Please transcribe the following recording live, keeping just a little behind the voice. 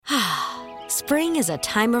Spring is a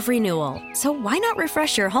time of renewal, so why not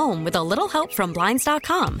refresh your home with a little help from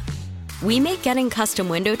Blinds.com? We make getting custom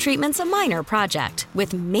window treatments a minor project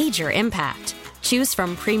with major impact. Choose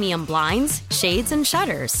from premium blinds, shades, and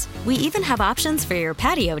shutters. We even have options for your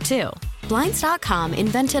patio, too. Blinds.com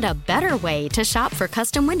invented a better way to shop for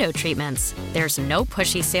custom window treatments. There's no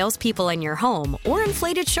pushy salespeople in your home or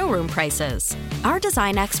inflated showroom prices. Our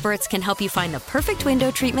design experts can help you find the perfect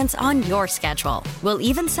window treatments on your schedule. We'll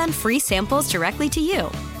even send free samples directly to you.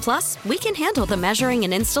 Plus, we can handle the measuring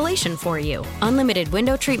and installation for you. Unlimited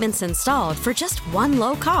window treatments installed for just one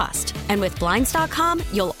low cost. And with Blinds.com,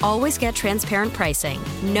 you'll always get transparent pricing.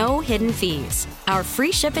 No hidden fees. Our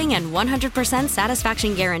free shipping and 100%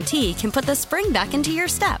 satisfaction guarantee can put the spring back into your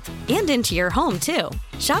step and into your home, too.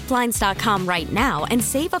 Shop Blinds.com right now and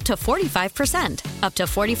save up to 45%. Up to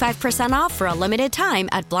 45% off for a limited time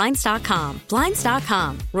at Blinds.com.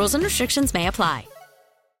 Blinds.com. Rules and restrictions may apply.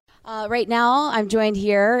 Right now, I'm joined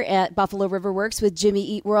here at Buffalo River Works with Jimmy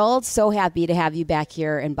Eat World. So happy to have you back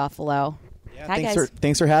here in Buffalo. Yeah, Hi, guys.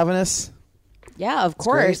 Thanks for having us. Yeah, of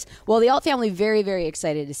course. Well, the Alt family very, very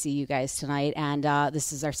excited to see you guys tonight, and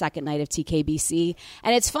this is our second night of TKBC.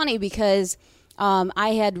 And it's funny because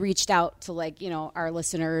I had reached out to our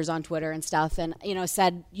listeners on Twitter and stuff, and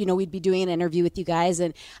said we'd be doing an interview with you guys,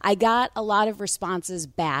 and I got a lot of responses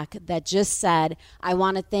back that just said, I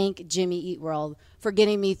want to thank Jimmy Eat World for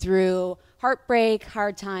getting me through heartbreak,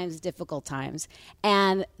 hard times, difficult times.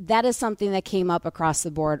 And that is something that came up across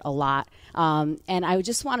the board a lot. And I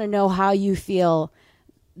just want to know how you feel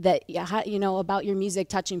that, about your music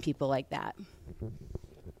touching people like that.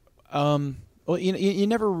 Well, you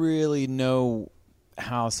never really know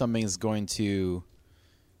how something is going to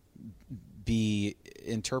be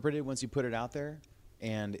interpreted once you put it out there.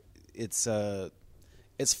 And it's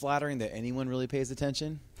flattering that anyone really pays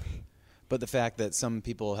attention. But the fact that some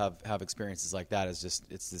people have experiences like that is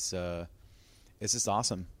it's just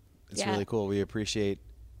awesome. It's really cool. We appreciate,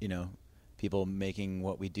 people making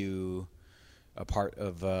what we do a part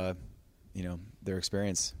of, their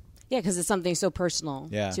experience. Yeah, because it's something so personal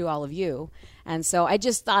to all of you. And so I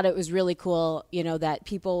just thought it was really cool, that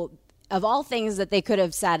people, of all things that they could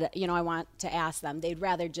have said, I want to ask them, they'd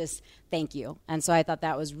rather just thank you. And so I thought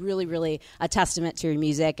that was really, really a testament to your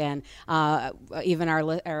music. And even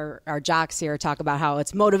our jocks here talk about how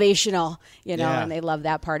it's motivational, and they love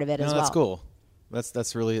that part of it as well. That's cool.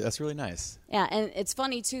 That's really nice. Yeah, and it's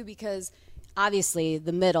funny, too, because obviously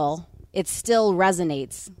the middle, it still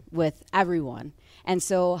resonates with everyone. And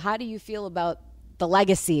so how do you feel about the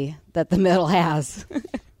legacy that the middle has?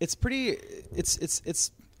 It's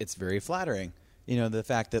very flattering. The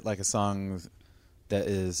fact that a song that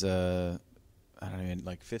is,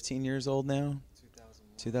 15 years old now,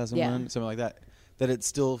 2001, something like that it's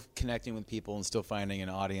still connecting with people and still finding an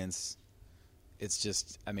audience. It's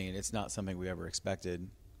just, it's not something we ever expected.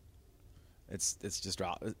 It's just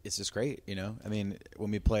great,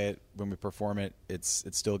 when we play it, when we perform it, it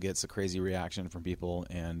still gets a crazy reaction from people,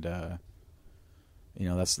 and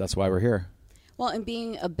that's why we're here. Well, and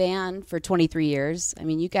being a band for 23 years,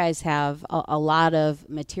 you guys have a lot of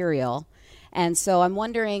material. And so I'm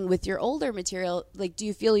wondering, with your older material, do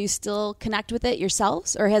you feel you still connect with it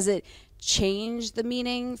yourselves, or has it changed the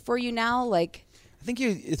meaning for you now? I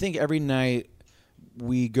think every night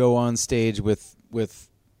we go on stage with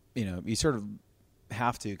you sort of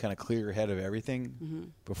have to kind of clear your head of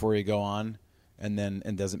everything before you go on, and then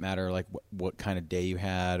it doesn't matter what kind of day you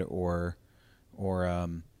had or how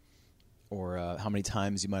many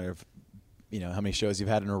times you might have, how many shows you've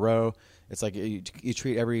had in a row. It's like you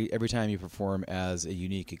treat every time you perform as a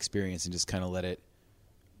unique experience and just kind of let it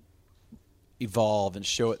evolve and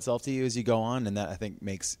show itself to you as you go on. And that, I think,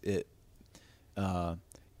 makes it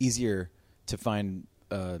easier to find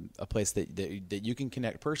a place that you can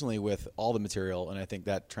connect personally with all the material. And I think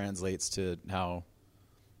that translates to how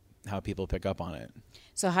people pick up on it.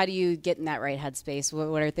 So how do you get in that right headspace?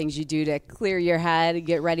 What are things you do to clear your head,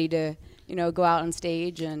 get ready to, go out on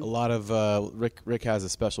stage? And a lot of Rick has a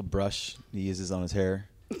special brush he uses on his hair.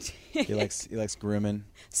 he likes grooming.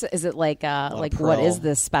 So is it what is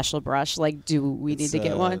this special brush? Do we need to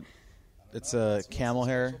get one? It's a camel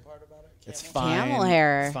hair. It's fine camel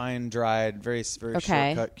hair, fine dried, very very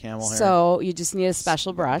short cut camel hair. So you just need a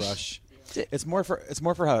special brush. It's more for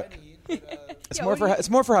how. It's more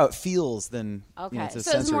for how it feels than okay. It's a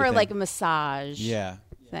so it's more thing. like a massage. Yeah.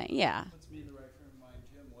 Thing. Yeah. Puts me in the right frame of mind,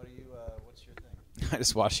 Jim. What's your thing? I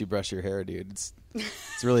just watch you brush your hair, dude. It's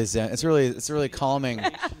really zen. It's really calming.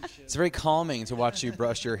 It's very calming to watch you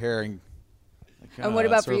brush your hair. And what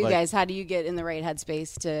about for you guys? How do you get in the right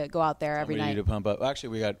headspace to go out there every night? To pump up. Actually,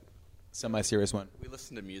 we got semi-serious one. We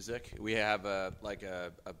listen to music. We have a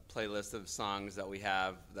playlist of songs that we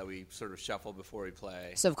sort of shuffle before we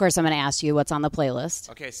play. So of course I'm going to ask you what's on the playlist.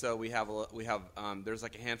 Okay, so we have there's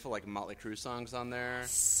like a handful like Motley Crue songs on there.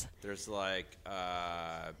 There's like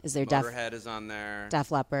is there Motorhead is on there.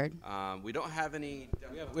 Def Leppard. We don't have any.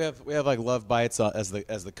 We have like Love Bites as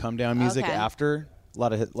the come down music after. A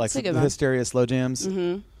lot of like the Hysteria slow jams.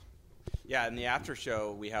 Mm-hmm. Yeah, in the after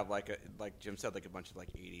show we have like Jim said, like a bunch of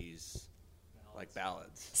like 80s like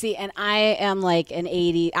ballads. See, and I am like an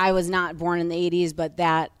 80. I was not born in the 80s, but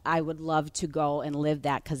that I would love to go and live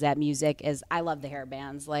that because that music is. I love the hair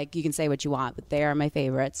bands. Like you can say what you want, but they are my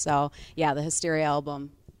favorites. So yeah, the Hysteria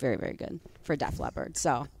album, very very good for Def Leppard.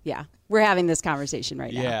 So yeah, we're having this conversation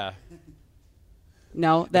right now. Yeah.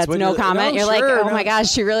 No, that's no comment. You're sure, like, oh my gosh,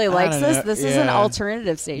 she really likes this. know. This is an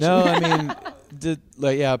alternative station. No, I mean,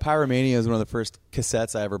 Pyromania is one of the first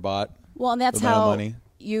cassettes I ever bought. Well, and that's with my own how money.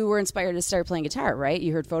 you were inspired to start playing guitar, right?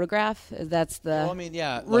 You heard Photograph. That's the Well, I mean,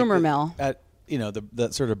 yeah, rumor mill. At the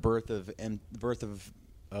sort of birth of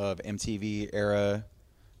MTV era,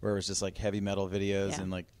 where it was just like heavy metal videos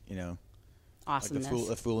and like awesomeness. like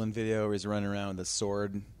the Foolin' video where he's running around with a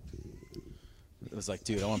sword. It was like,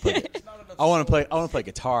 dude, I want to play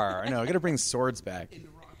guitar. I know, I got to bring swords back.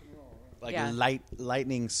 Like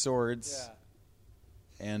lightning swords.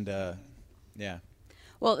 Yeah. And yeah.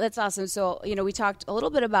 Well, that's awesome. So, we talked a little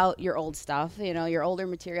bit about your old stuff, your older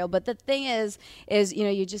material. But the thing is,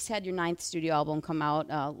 you just had your 9th studio album come out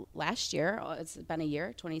last year. It's been a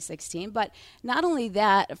year, 2016. But not only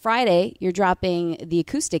that, Friday, you're dropping the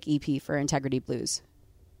acoustic EP for Integrity Blues.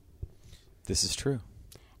 This is true.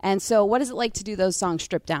 And so what is it like to do those songs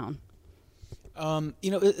stripped down?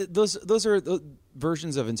 Those are the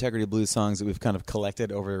versions of Integrity Blues songs that we've kind of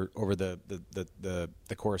collected over the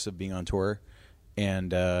course of being on tour.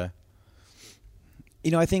 And I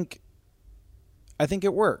think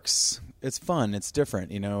it works. It's fun. It's different.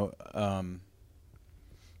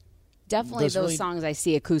 Definitely those songs I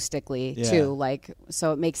see acoustically too. Like,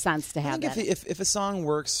 so it makes sense to have I think that. If a song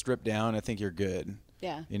works stripped down, I think you're good.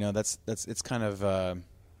 Yeah. That's it's kind of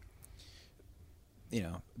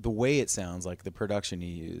the way it sounds, like the production you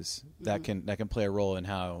use, that can play a role in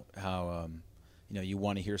how you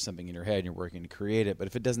want to hear something in your head and you're working to create it. But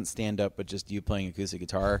if it doesn't stand up but just you playing acoustic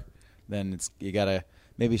guitar, then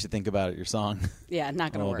maybe you should think about it, your song. Yeah,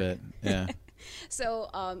 not going to work. A little bit, yeah.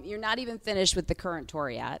 So you're not even finished with the current tour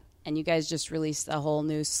yet, and you guys just released a whole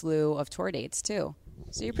new slew of tour dates too.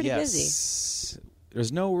 So you're pretty busy.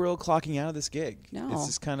 There's no real clocking out of this gig. No. It's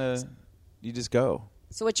just kind of, you just go.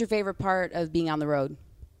 So what's your favorite part of being on the road?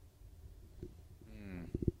 I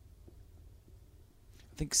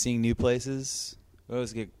think seeing new places. I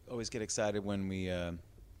always get excited when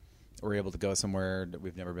we're able to go somewhere that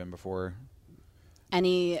we've never been before.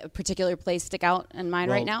 Any particular place stick out in mind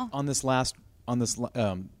right now? This last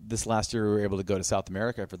year, we were able to go to South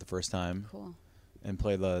America for the first time. Cool. And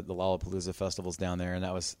play the Lollapalooza festivals down there, and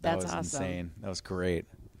that was awesome. Insane. That was great.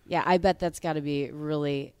 Yeah, I bet that's got to be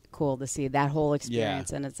really cool to see that whole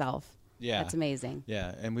experience in itself. Yeah, that's amazing.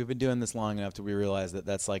 Yeah, and we've been doing this long enough to we realize that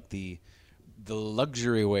that's like the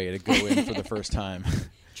luxury way to go in for the first time.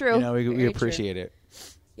 True. We appreciate it.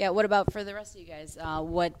 Yeah. What about for the rest of you guys?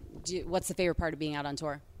 What's the favorite part of being out on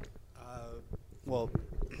tour? Well,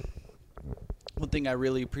 one thing I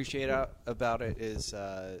really appreciate about it is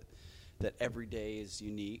that every day is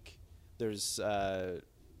unique. There's a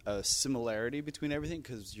similarity between everything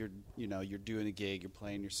because you're doing a gig, you're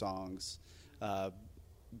playing your songs,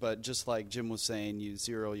 but just like Jim was saying, you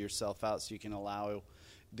zero yourself out so you can allow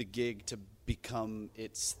the gig to become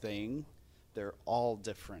its thing. They're all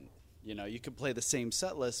different. You could play the same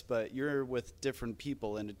set list, but you're with different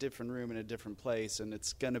people in a different room in a different place, and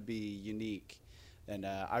it's going to be unique. And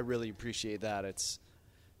I really appreciate that. It's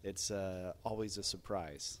always a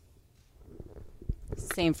surprise.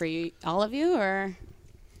 Same for you, all of you, or?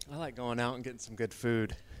 I like going out and getting some good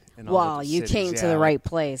food. Well, you came to the right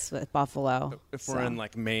place with Buffalo. If we're in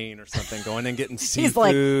like Maine or something, going and getting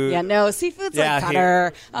seafood. He's like, seafood's like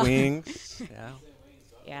butter. Wings.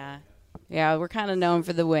 Yeah, we're kind of known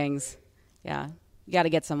for the wings. Yeah, you got to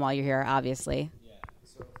get some while you're here, obviously. Yeah.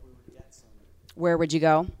 So if we were to get some, where would you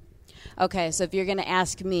go? Okay, so if you're going to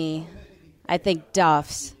ask me, I think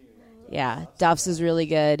Duff's. Yeah, Duff's is really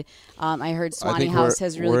good. I heard Swanee House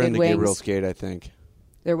has really good wings. We're in the Gabriel's Gate, I think.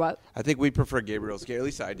 They're what? I think we prefer Gabriel's Gate. At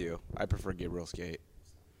least I do. I prefer Gabriel's Gate.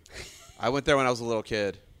 I went there when I was a little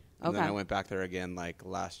kid, and then I went back there again like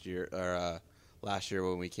last year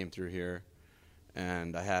when we came through here,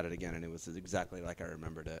 and I had it again, and it was exactly like I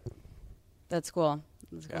remembered it. That's cool.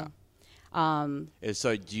 That's cool.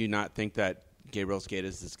 So do you not think that Gabriel's Gate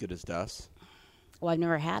is as good as Duff's? Well, I've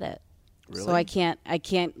never had it. Really? So I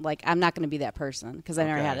can't, like, I'm not going to be that person because I've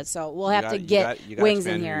never Okay. had it. So we'll have to You get gotta wings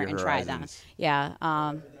in expand here your and try them. horizons.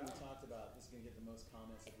 Yeah.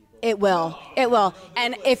 It will. It will.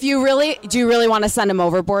 And if you really, do you really want to send them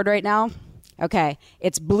overboard right now? Okay.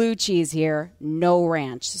 It's blue cheese here, no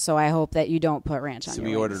ranch. So I hope that you don't put ranch on So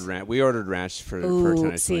your we wings. ordered ranch. We ordered ranch for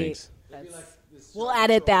tonight's see, wings. We'll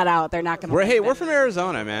edit that out. They're not going to. We're from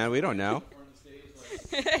Arizona, man. We don't know.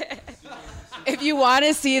 If you want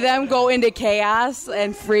to see them go into chaos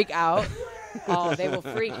and freak out, oh, they will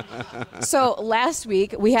freak. So last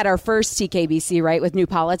week we had our first TKBC, right, with New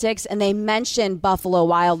Politics, and they mentioned Buffalo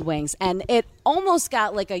Wild Wings, and it almost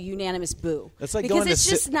got like a unanimous boo. That's like because going to it's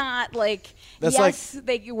just not like, That's yes,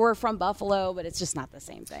 they were from Buffalo, but it's just not the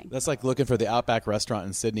same thing. That's like looking for the Outback restaurant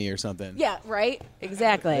in Sydney or something. Yeah, right?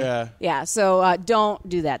 Exactly. Yeah. Yeah, so don't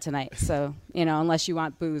do that tonight. So, unless you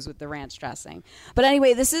want booze with the ranch dressing. But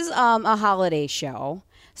anyway, this is a holiday show.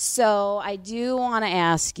 So I do want to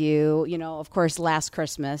ask you, of course, Last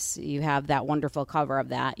Christmas, you have that wonderful cover of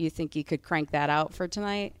that. You think you could crank that out for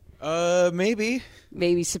tonight? Maybe.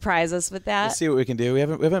 Maybe surprise us with that? Let's see what we can do. We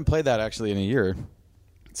haven't played that actually in a year,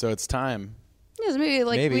 so it's time. Yes, maybe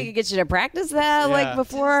Maybe. we could get you to practice that Yeah.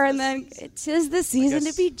 before, and then it is the season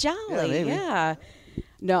to be jolly. Yeah, maybe. Yeah.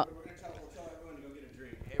 No.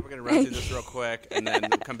 Hey, we're gonna run through this real quick, and then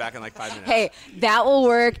we'll come back in like 5 minutes. Hey, that will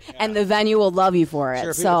work, and the venue will love you for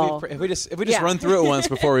it. Sure, if we just Yeah. run through it once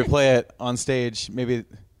before we play it on stage, maybe.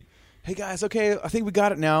 Hey guys, okay, I think we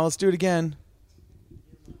got it now. Let's do it again.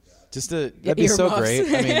 That'd be so earmuffs.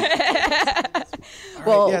 great. I mean,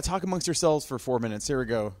 Well- yeah, talk amongst yourselves for 4 minutes. Here we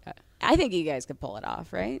go. I think you guys could pull it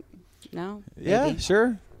off, right? No? Yeah, Maybe?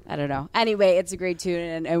 sure. I don't know. Anyway, it's a great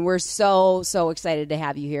tune, and we're so excited to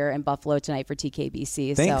have you here in Buffalo tonight for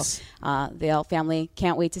TKBC. Thanks. So the Alt family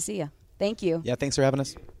can't wait to see you. Thank you. Yeah, thanks for having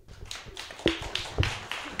us.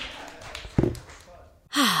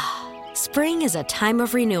 Spring is a time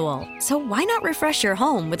of renewal, so why not refresh your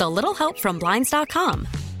home with a little help from Blinds.com?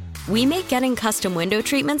 We make getting custom window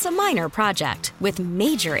treatments a minor project with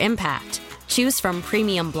major impact. Choose from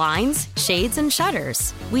premium blinds, shades, and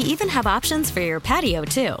shutters. We even have options for your patio,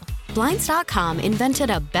 too. Blinds.com invented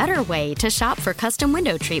a better way to shop for custom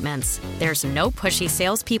window treatments. There's no pushy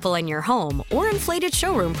salespeople in your home or inflated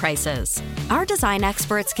showroom prices. Our design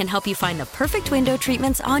experts can help you find the perfect window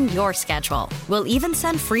treatments on your schedule. We'll even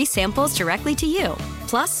send free samples directly to you.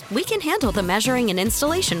 Plus, we can handle the measuring and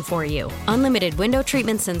installation for you. Unlimited window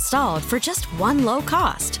treatments installed for just one low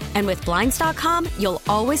cost. And with Blinds.com, you'll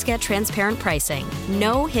always get transparent pricing.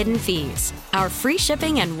 No hidden fees. Our free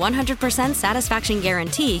shipping and 100% satisfaction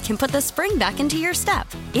guarantee can put the spring back into your step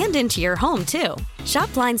and into your home, too.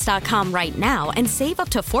 Shop Blinds.com right now and save up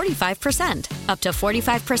to 45%. Up to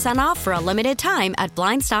 45% off for a limited time at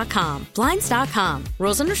Blinds.com. Blinds.com.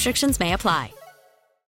 Rules and restrictions may apply.